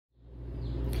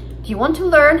Do you want to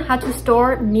learn how to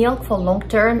store milk for long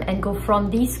term and go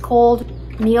from this cold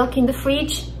milk in the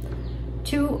fridge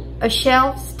to a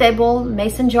shelf-stable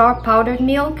mason jar powdered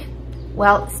milk?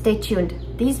 Well, stay tuned.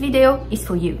 This video is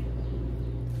for you.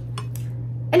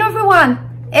 Hello everyone,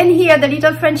 Anne here, the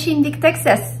little Frenchie in Dick,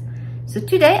 Texas. So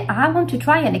today I want to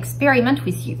try an experiment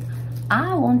with you.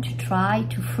 I want to try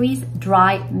to freeze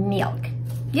dry milk.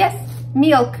 Yes,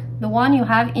 milk, the one you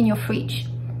have in your fridge.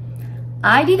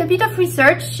 I did a bit of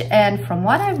research, and from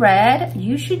what I read,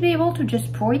 you should be able to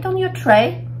just pour it on your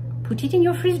tray, put it in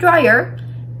your freeze dryer,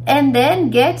 and then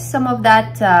get some of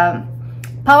that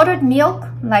powdered milk,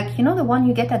 like, you know, the one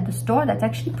you get at the store. That's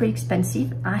actually pretty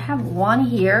expensive. I have one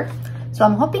here, so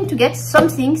I'm hoping to get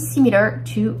something similar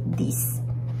to this.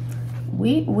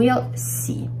 We will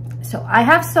see. So I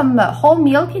have some whole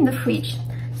milk in the fridge.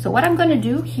 So what I'm gonna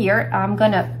do here, I'm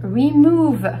gonna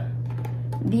remove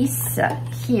this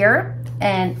here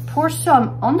and pour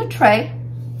some on the tray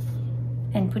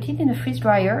and put it in the freeze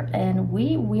dryer, and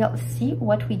we will see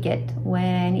what we get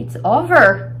when it's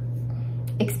over.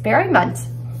 Experiment.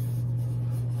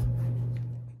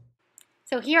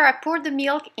 So here I poured the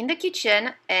milk in the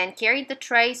kitchen and carried the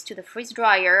trays to the freeze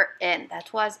dryer, and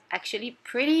that was actually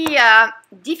pretty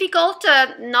difficult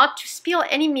not to spill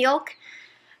any milk.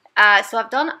 So I've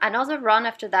done another run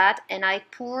after that, and I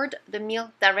poured the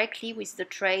milk directly with the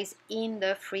trays in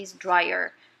the freeze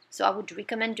dryer. So I would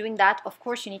recommend doing that. Of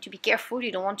course, you need to be careful.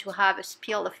 You don't want to have a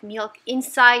spill of milk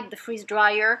inside the freeze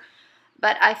dryer,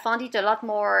 but I found it a lot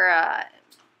more,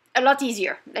 a lot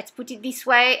easier. Let's put it this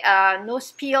way. No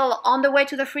spill on the way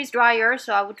to the freeze dryer,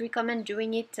 so I would recommend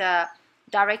doing it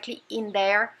directly in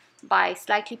there by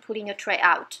slightly pulling a tray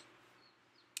out.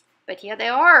 But here they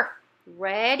are,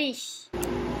 ready.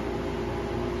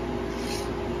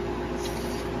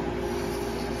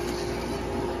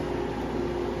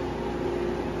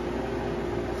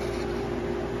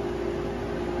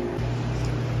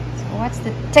 What's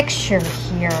the texture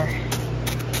here?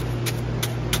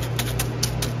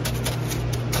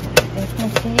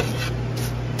 Definitely.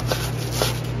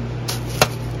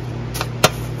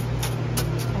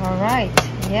 All right,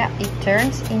 yeah, it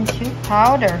turns into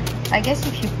powder. I guess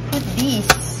if you put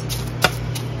this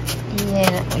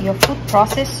in your food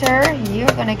processor,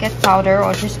 you're gonna get powder,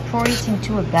 or just pour it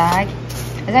into a bag.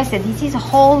 As I said, this is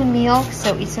whole milk,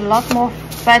 so it's a lot more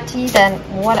fatty than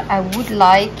what I would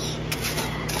like.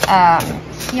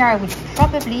 Here I would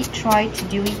probably try to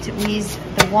do it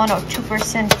with the 1 or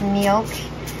 2% milk.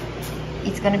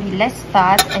 It's going to be less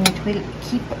fat and it will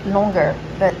keep longer,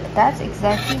 but that's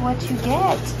exactly what you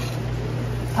get.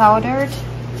 Powdered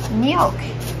milk.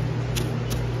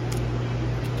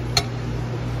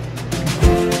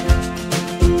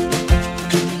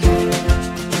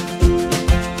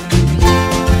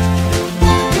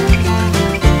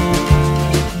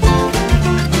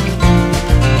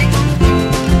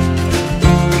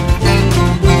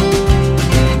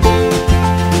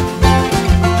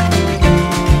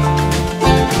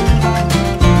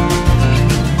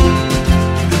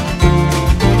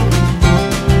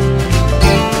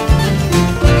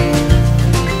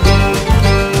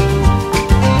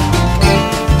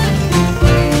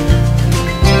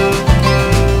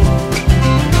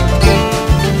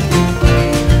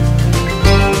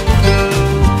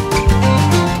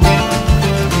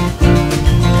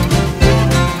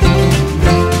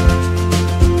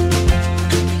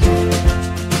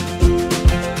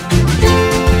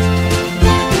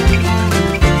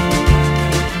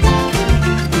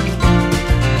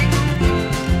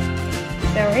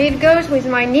 Here it goes with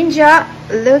my Ninja.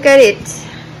 Look at it.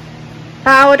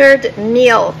 Powdered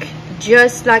milk,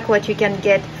 just like what you can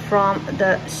get from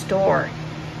the store.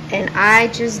 And I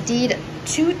just did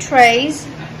 2 trays.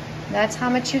 That's how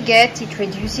much you get. It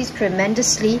reduces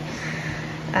tremendously.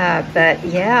 But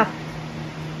yeah,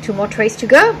 2 more trays to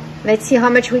go. Let's see how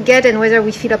much we get and whether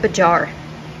we fill up a jar.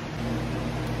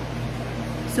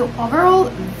 So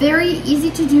overall, very easy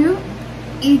to do.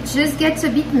 It just gets a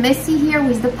bit messy here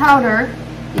with the powder,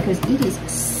 because it is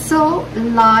so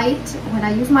light. When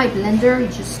I use my blender,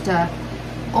 it just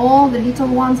all the little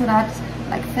ones that I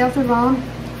like felt around,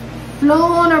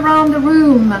 flown around the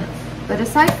room. But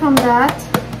aside from that,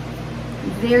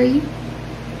 very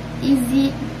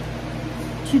easy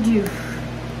to do,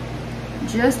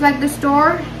 just like the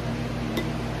store,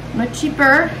 much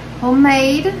cheaper,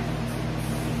 homemade,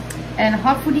 and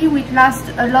hopefully it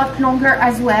lasts a lot longer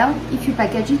as well if you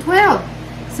package it well.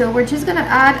 So we're just gonna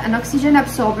add an oxygen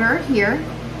absorber here,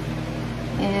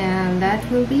 and that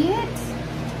will be it.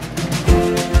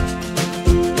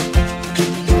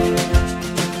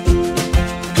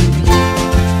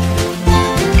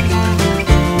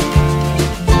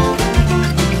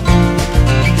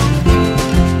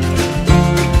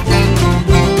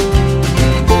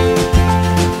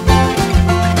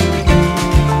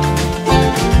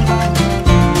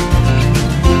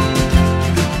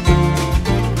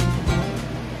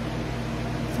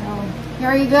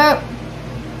 Here you go.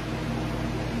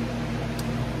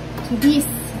 To this,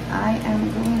 I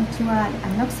am going to add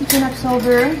an oxygen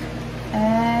absorber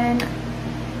and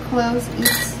close it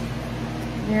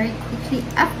very quickly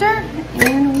after,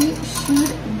 and we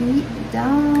should be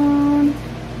done.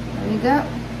 There you go.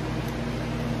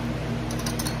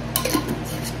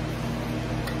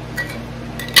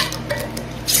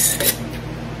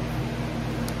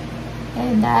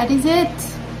 And that is it.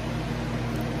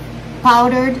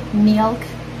 Powdered milk,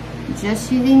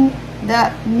 just using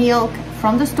the milk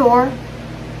from the store,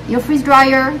 your freeze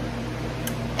dryer,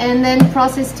 and then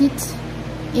processed it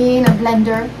in a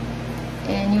blender,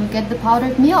 and you'll get the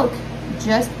powdered milk,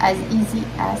 just as easy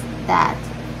as that.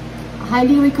 I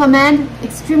highly recommend,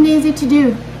 extremely easy to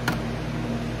do.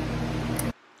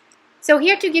 So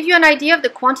here, to give you an idea of the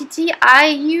quantity, I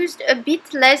used a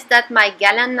bit less than my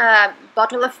gallon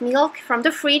bottle of milk from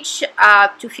the fridge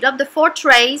to fill up the 4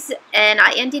 trays, and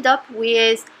I ended up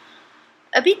with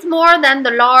a bit more than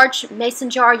the large mason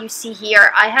jar you see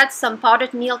here. I had some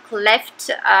powdered milk left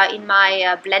in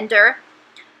my blender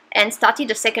and started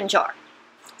a second jar.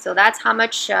 So that's how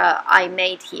much I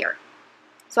made here.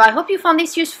 So I hope you found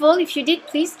this useful. If you did,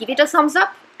 please give it a thumbs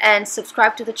up and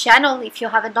subscribe to the channel if you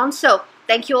haven't done so.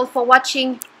 Thank you all for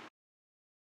watching.